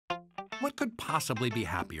What could possibly be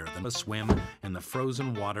happier than a swim in the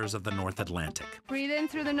frozen waters of the North Atlantic? Breathe in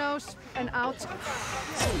through the nose and out.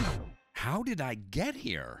 How did I get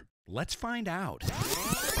here? Let's find out.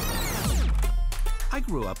 I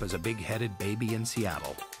grew up as a big-headed baby in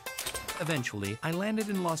Seattle. Eventually, I landed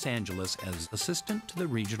in Los Angeles as assistant to the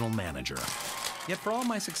regional manager. Yet for all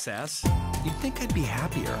my success, you'd think I'd be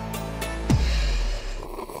happier.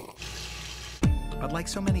 But like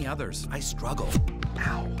so many others, I struggle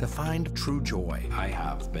to find true joy. I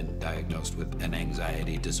have been diagnosed with an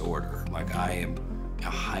anxiety disorder. Like, I am a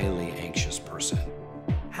highly anxious person.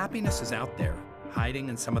 Happiness is out there, hiding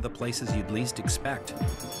in some of the places you'd least expect.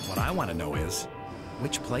 What I want to know is,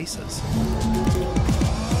 which places?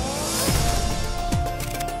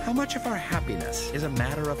 How much of our happiness is a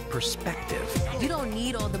matter of perspective? You don't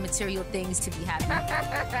need all the material things to be happy.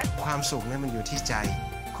 ความสุขนั้นมันอยู่ที่ใจ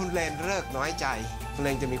คุณเลนเลิกน้อยใจ คุณเล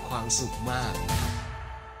นจะมีความสุขมาก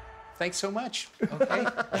Thanks so much. Okay.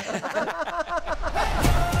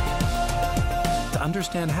 To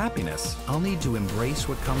understand happiness, I'll need to embrace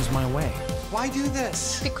what comes my way. Why do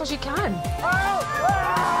this? Because you can.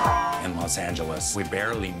 In Los Angeles, we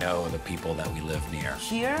barely know the people that we live near.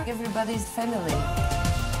 Here, everybody's family.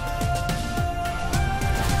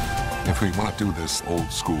 If we want to do this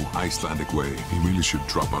old school Icelandic way, we really should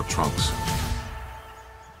drop our trunks.